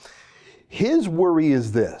patriot. His worry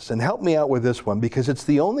is this, and help me out with this one, because it's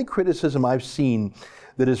the only criticism I've seen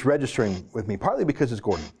that is registering with me, partly because it's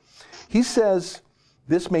Gordon. He says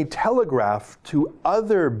this may telegraph to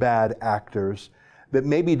other bad actors that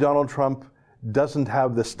maybe Donald Trump doesn't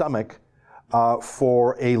have the stomach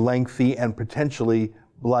for a lengthy and potentially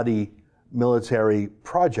bloody military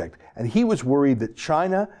project. And he was worried that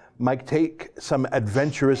China might take some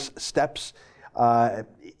adventurous steps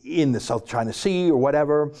in the South China Sea or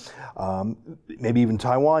whatever, maybe even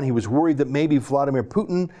Taiwan. He was worried that maybe Vladimir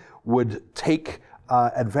Putin would take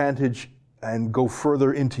advantage and go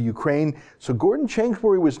further into Ukraine. So Gordon Chang's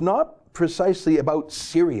worry was not precisely about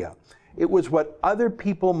Syria. It was what other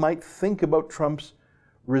people might think about Trump's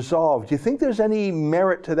resolve. Do you think there's any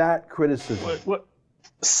merit to that criticism?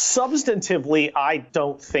 Substantively, I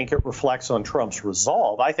don't think it reflects on Trump's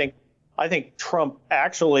resolve. I think Trump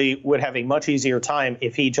actually would have a much easier time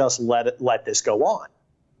if he just let this go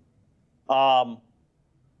on.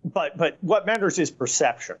 But what matters is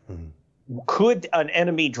perception. Mm-hmm. Could an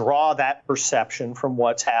enemy draw that perception from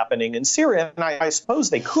what's happening in Syria? And I suppose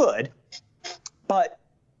they could, but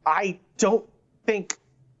I don't think,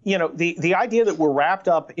 the idea that we're wrapped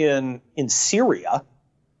up in Syria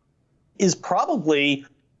is probably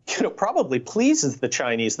pleases the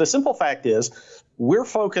Chinese. The simple fact is we're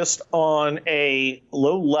focused on a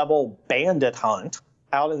low-level bandit hunt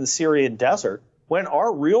out in the Syrian desert when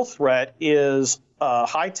our real threat is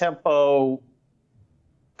high-tempo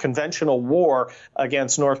conventional war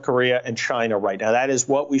against North Korea and China right now. That is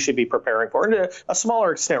what we should be preparing for. And to a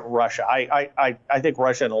smaller extent, Russia. I think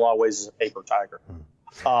Russia in a lot of ways is a paper tiger.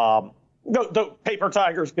 Though paper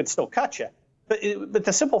tigers could still cut you. But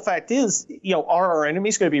the simple fact is, are our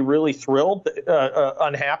enemies going to be really thrilled,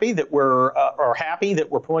 unhappy that or happy that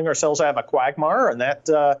we're pulling ourselves out of a quagmire? And that,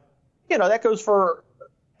 that goes for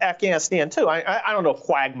Afghanistan too. I don't know if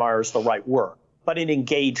quagmire is the right word, but an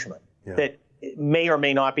engagement that may or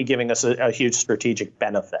may not be giving us a huge strategic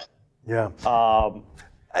benefit. Yeah. Sorry,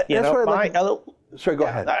 go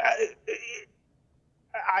ahead.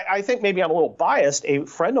 I think maybe I'm a little biased. A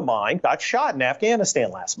friend of mine got shot in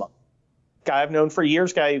Afghanistan last month. Guy I've known for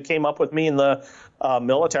years, guy who came up with me in the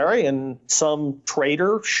military, and some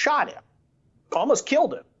traitor shot him, almost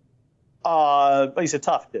killed him. But he's a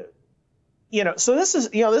tough dude. So this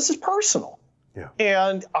is personal. Yeah.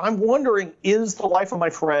 And I'm wondering, is the life of my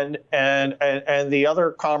friend and the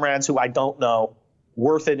other comrades who I don't know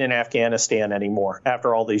worth it in Afghanistan anymore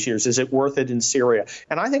after all these years? Is it worth it in Syria?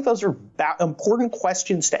 And I think those are important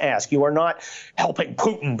questions to ask. You are not helping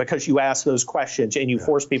Putin because you ask those questions and you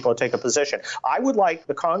force people to take a position. I would like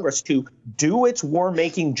the Congress to do its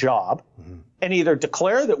war-making job and either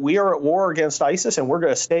declare that we are at war against ISIS and we're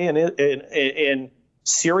going to stay in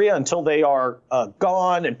Syria until they are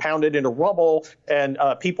gone and pounded into rubble and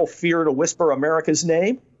people fear to whisper America's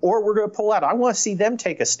name, or we're going to pull out. I want to see them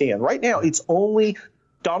take a stand. Right now, it's only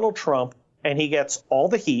Donald Trump, and he gets all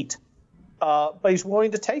the heat, but he's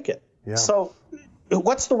willing to take it. Yeah. So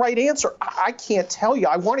what's the right answer? I can't tell you.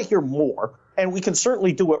 I want to hear more, and we can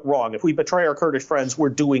certainly do it wrong. If we betray our Kurdish friends, we're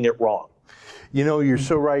doing it wrong. You're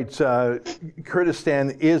so right. Kurdistan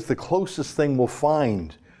is the closest thing we'll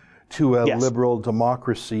find to a liberal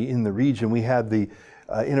democracy in the region. We had the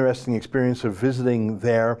interesting experience of visiting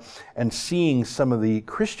there and seeing some of the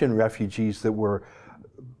Christian refugees that were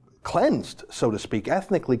cleansed, so to speak,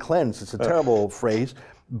 ethnically cleansed. It's a terrible phrase,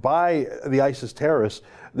 by the ISIS terrorists.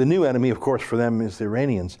 The new enemy, of course, for them is the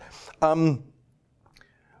Iranians. But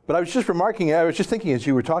I was just thinking as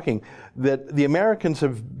you were talking, that the Americans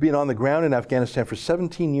have been on the ground in Afghanistan for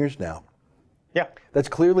 17 years now. Yeah. That's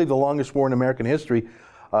clearly the longest war in American history.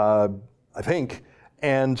 I think,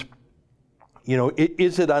 and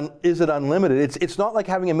is it unlimited? It's not like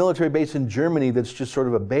having a military base in Germany that's just sort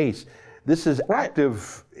of a base. This is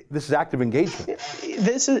active. This is active engagement.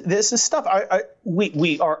 This is stuff.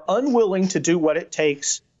 We are unwilling to do what it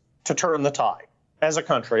takes to turn the tide as a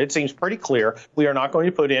country. It seems pretty clear. We are not going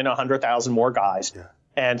to put in 100,000 more guys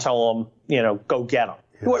and tell them, go get them.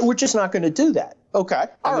 Yeah. We're just not going to do that. Okay.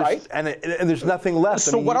 All right. And there's nothing left.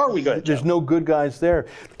 So what are we going to do? There's no good guys there.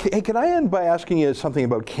 Hey, can I end by asking you something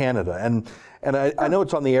about Canada? And I know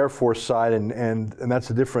it's on the Air Force side, and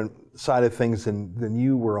that's a different side of things than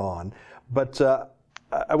you were on. But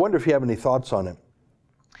I wonder if you have any thoughts on it.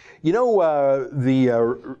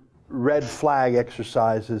 The red flag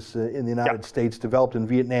exercises in the United States developed in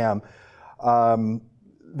Vietnam.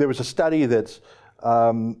 There was a study that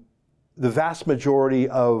the vast majority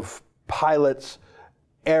of pilots,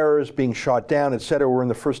 errors, being shot down, et cetera, were in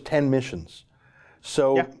the first 10 missions.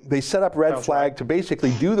 So they set up red flag to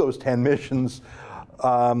basically do those 10 missions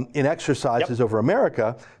in exercises over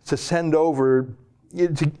America to send over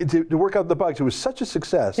to work out the bugs. It was such a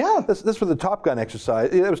success. Yeah. This was the Top Gun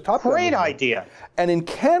exercise. It was Top Gun. Great idea. And in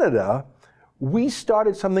Canada, we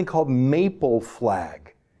started something called Maple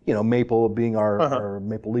Flag. maple being our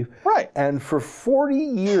maple leaf. Right. And for 40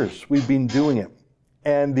 years, we've been doing it.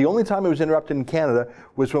 And the only time it was interrupted in Canada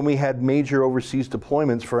was when we had major overseas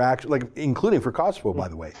deployments for including for Kosovo, by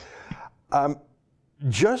the way.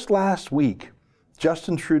 Just last week,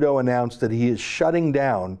 Justin Trudeau announced that he is shutting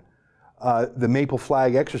down the Maple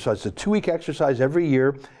Flag exercise. It's a 2-week exercise every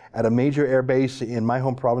year at a major air base in my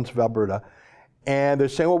home province of Alberta. And they're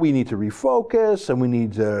saying, well, we need to refocus, and we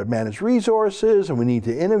need to manage resources, and we need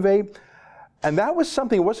to innovate. And that was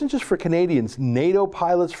something, it wasn't just for Canadians, NATO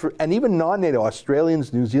pilots, and even non-NATO,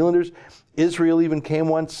 Australians, New Zealanders, Israel even came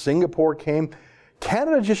once, Singapore came.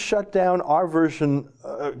 Canada just shut down our version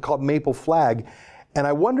called Maple Flag. And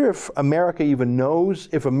I wonder if America even knows,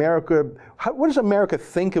 what does America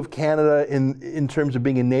think of Canada in terms of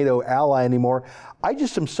being a NATO ally anymore? I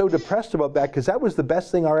just am so depressed about that, because that was the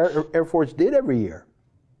best thing our Air Force did every year.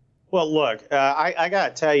 Well, look, I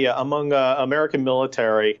got to tell you, among American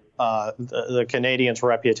military, the Canadians'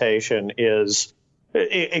 reputation is,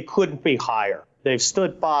 it couldn't be higher. They've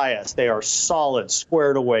stood by us. They are solid,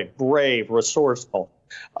 squared away, brave, resourceful.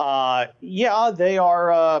 Yeah, they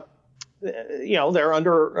are, they're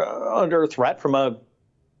under threat from a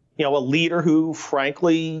leader who,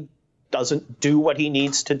 frankly, doesn't do what he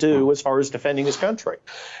needs to do as far as defending his country.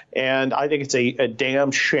 And I think it's a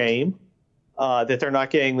damn shame that they're not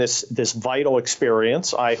getting this vital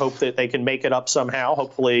experience. I hope that they can make it up somehow.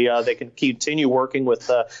 Hopefully they can continue working with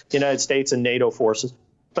the United States and NATO forces.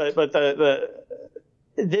 But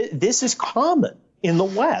this is common in the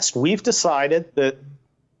West. We've decided that,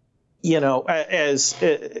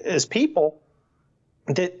 as people,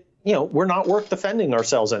 that, we're not worth defending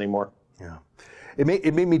ourselves anymore. Yeah. It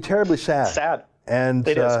made me terribly sad. Sad. And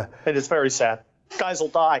it is. It is very sad. Guys will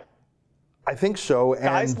die. I think so. And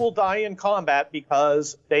guys will die in combat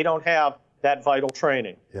because they don't have that vital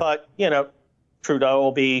training. Yeah. But, Trudeau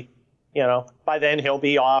will be, by then he'll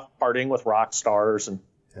be off partying with rock stars and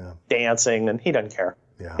dancing, and he doesn't care.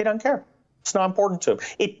 Yeah. He doesn't care. It's not important to him.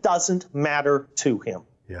 It doesn't matter to him.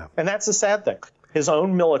 Yeah. And that's the sad thing. His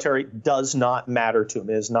own military does not matter to him.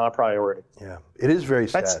 It is not a priority. Yeah. It is very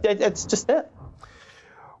sad. That's just it.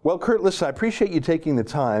 Well, Kurt, listen, I appreciate you taking the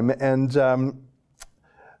time. And,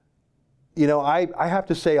 I have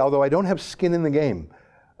to say, although I don't have skin in the game,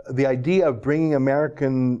 the idea of bringing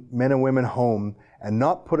American men and women home and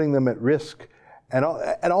not putting them at risk, and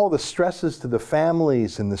all the stresses to the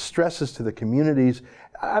families and the stresses to the communities,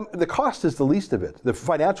 the cost is the least of it. The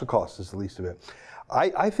financial cost is the least of it.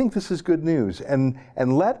 I think this is good news. And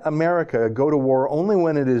let America go to war only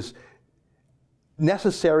when it is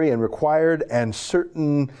necessary and required, and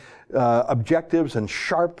certain objectives and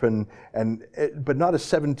sharp, but not a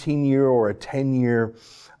 17-year or a 10-year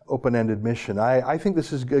open-ended mission. I think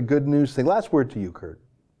this is a good news thing. Last word to you, Kurt.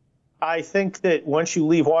 I think that once you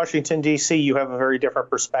leave Washington, D.C., you have a very different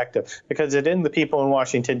perspective, because it isn't the people in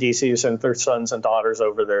Washington, D.C. who sent their sons and daughters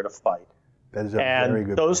over there to fight. That is a very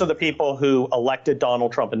good those point. are the people who elected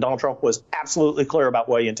Donald Trump, and Donald Trump was absolutely clear about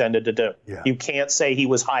what he intended to do. Yeah. You can't say he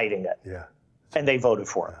was hiding it. Yeah. And they voted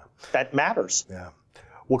for him. That matters. Yeah.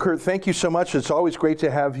 Well, Kurt, thank you so much. It's always great to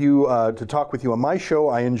have you, to talk with you on my show.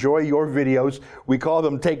 I enjoy your videos. We call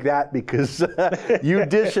them Take That because you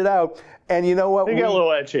dish it out. And you know what? You get a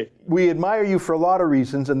little edgy. We admire you for a lot of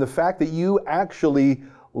reasons, and the fact that you actually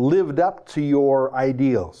lived up to your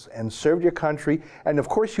ideals and served your country. And of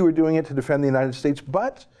course, you were doing it to defend the United States,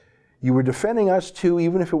 but you were defending us too,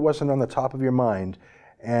 even if it wasn't on the top of your mind.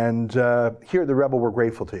 And here at The Rebel, we're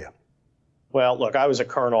grateful to you. Well, look, I was a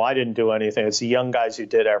colonel. I didn't do anything. It's the young guys who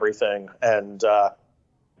did everything, and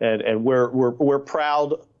we're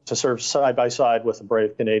proud to serve side by side with the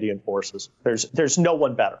brave Canadian forces. There's no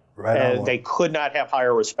one better, and they could not have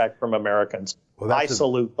higher respect from Americans. Well, I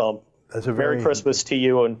salute them. That's a Merry Christmas to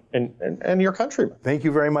you and your countrymen. Thank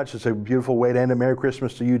you very much. It's a beautiful way to end it. Merry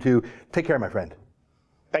Christmas to you too. Take care, my friend.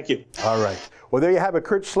 Thank you. All right. Well, there you have it,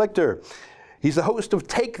 Kurt Schlichter. He's the host of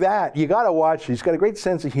Take That. You got to watch. He's got a great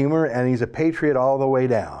sense of humor, and he's a patriot all the way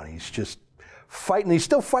down. He's just fighting. He's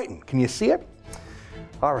still fighting. Can you see it?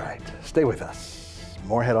 All right. Stay with us.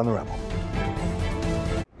 More ahead on The Rebel.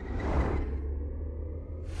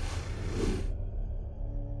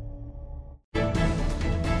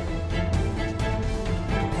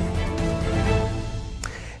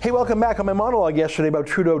 Hey, welcome back. On my monologue yesterday about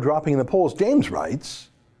Trudeau dropping in the polls, James writes,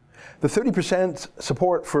 the 30%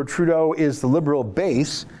 support for Trudeau is the Liberal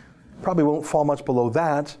base. Probably won't fall much below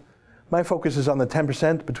that. My focus is on the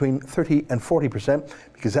 10%, between 30 and 40%,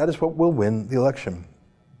 because that is what will win the election.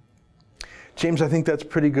 James, I think that's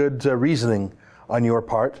pretty good reasoning on your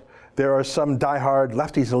part. There are some diehard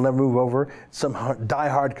lefties that'll never move over, some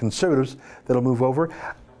diehard conservatives that'll move over.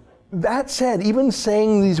 That said, even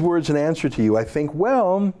saying these words in answer to you, I think,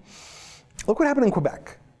 well, look what happened in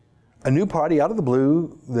Quebec. A new party out of the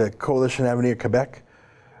blue, the Coalition Avenir Quebec,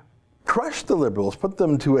 crushed the Liberals, put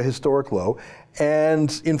them to a historic low.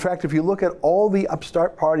 And in fact, if you look at all the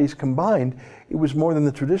upstart parties combined, it was more than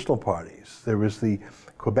the traditional parties. There was the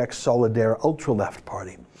Quebec Solidaire ultra-left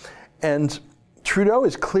party. And Trudeau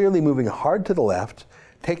is clearly moving hard to the left,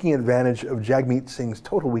 taking advantage of Jagmeet Singh's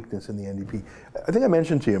total weakness in the NDP. I think I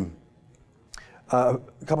mentioned to you a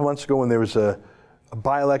couple months ago when there was a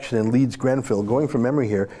by-election in Leeds-Grenville, going from memory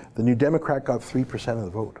here, the New Democrat got 3% of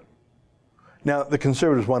the vote. Now, the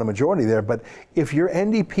Conservatives won a majority there, but if your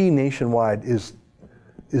NDP nationwide is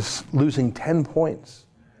losing 10 points,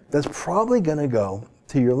 that's probably going to go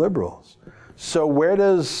to your Liberals. So where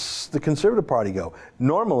does the Conservative Party go?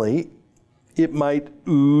 Normally, it might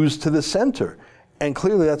ooze to the center. And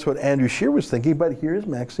clearly that's what Andrew Scheer was thinking, but here's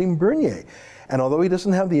Maxime Bernier. And although he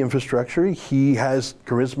doesn't have the infrastructure, he has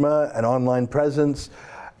charisma, an online presence,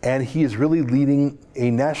 and he is really leading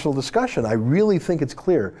a national discussion. I really think it's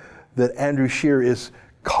clear that Andrew Scheer is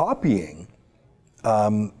copying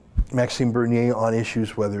Maxime Bernier on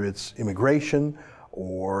issues, whether it's immigration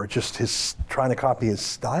or just his trying to copy his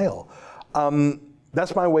style.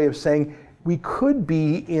 That's my way of saying we could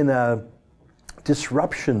be in a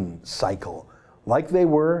disruption cycle like they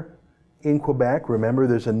were in Quebec. Remember,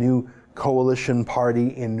 there's a new coalition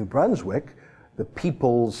party in New Brunswick, the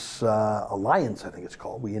People's Alliance, I think it's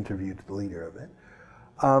called. We interviewed the leader of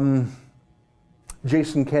it.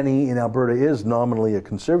 Jason Kenney in Alberta is nominally a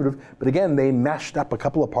Conservative, but again, they mashed up a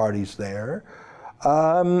couple of parties there.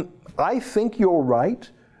 I think you're right,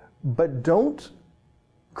 but don't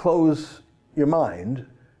close your mind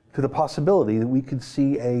to the possibility that we could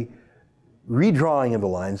see a redrawing of the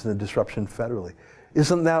lines and a disruption federally.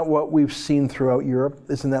 Isn't that what we've seen throughout Europe?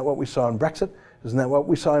 Isn't that what we saw in Brexit? Isn't that what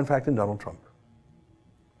we saw, in fact, in Donald Trump?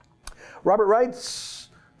 Robert writes,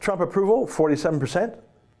 Trump approval, 47%,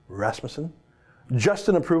 Rasmussen.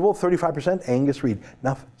 Justin approval, 35%, Angus Reid.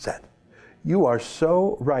 Enough said. You are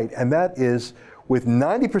so right. And that is with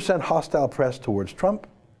 90% hostile press towards Trump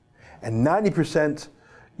and 90%,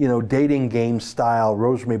 dating game style,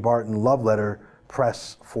 Rosemary Barton love letter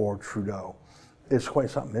press for Trudeau. It's quite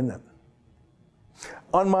something, isn't it?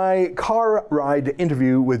 On my car ride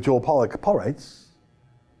interview with Joel Pollak, Paul writes,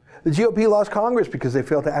 the GOP lost Congress because they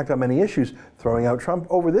failed to act on many issues. Throwing out Trump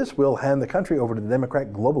over this will hand the country over to the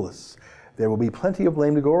Democrat globalists. There will be plenty of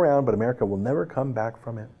blame to go around, but America will never come back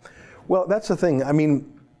from it. Well, that's the thing. I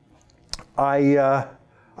mean, I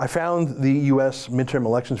found the U.S. midterm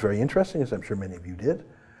elections very interesting, as I'm sure many of you did.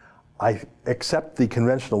 I accept the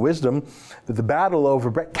conventional wisdom that the battle over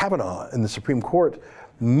Brett Kavanaugh in the Supreme Court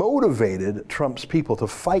motivated Trump's people to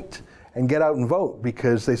fight and get out and vote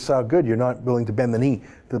because they saw, good, you're not willing to bend the knee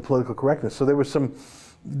to the political correctness. So there was some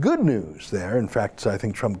good news there. In fact, I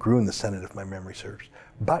think Trump grew in the Senate, if my memory serves.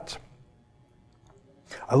 But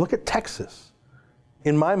I look at Texas.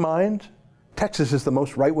 In my mind, Texas is the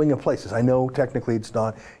most right-wing of places. I know technically it's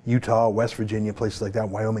not. Utah, West Virginia, places like that,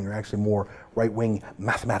 Wyoming are actually more right-wing,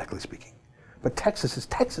 mathematically speaking. But Texas is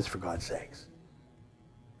Texas, for God's sakes.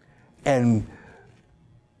 And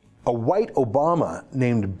a white Obama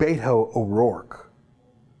named Beto O'Rourke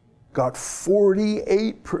got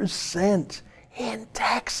 48% in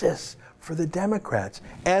Texas for the Democrats.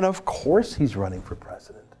 And of course he's running for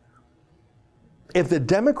president. If the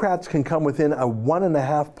Democrats can come within a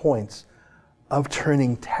 1.5 points of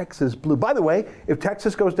turning Texas blue. By the way, if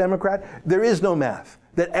Texas goes Democrat, there is no math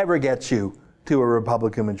that ever gets you to a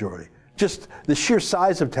Republican majority. Just the sheer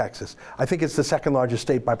size of Texas. I think it's the second largest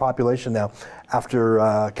state by population now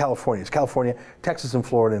after California. It's California, Texas, and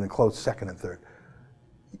Florida in a close second and third.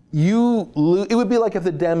 It would be like if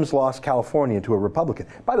the Dems lost California to a Republican.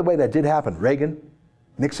 By the way, that did happen. Reagan,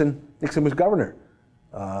 Nixon was governor.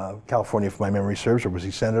 California, if my memory serves, or was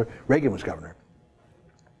he senator? Reagan was governor.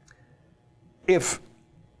 If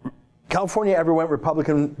California ever went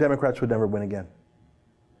Republican, Democrats would never win again.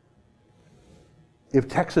 If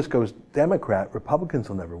Texas goes Democrat, Republicans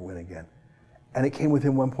will never win again. And it came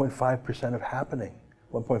within 1.5% of happening,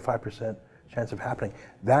 1.5% chance of happening.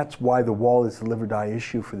 That's why the wall is the live or die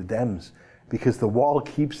issue for the Dems, because the wall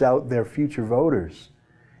keeps out their future voters.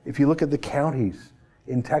 If you look at the counties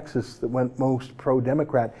in Texas that went most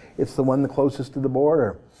pro-Democrat, it's the one the closest to the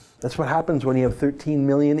border. That's what happens when you have 13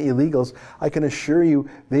 million illegals. I can assure you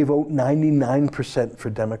they vote 99%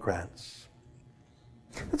 for Democrats.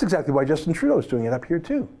 That's exactly why Justin Trudeau is doing it up here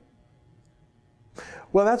too.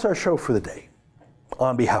 Well, that's our show for the day.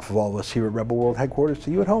 On behalf of all of us here at Rebel World Headquarters,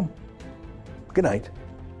 to you at home, good night,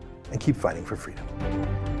 and keep fighting for freedom.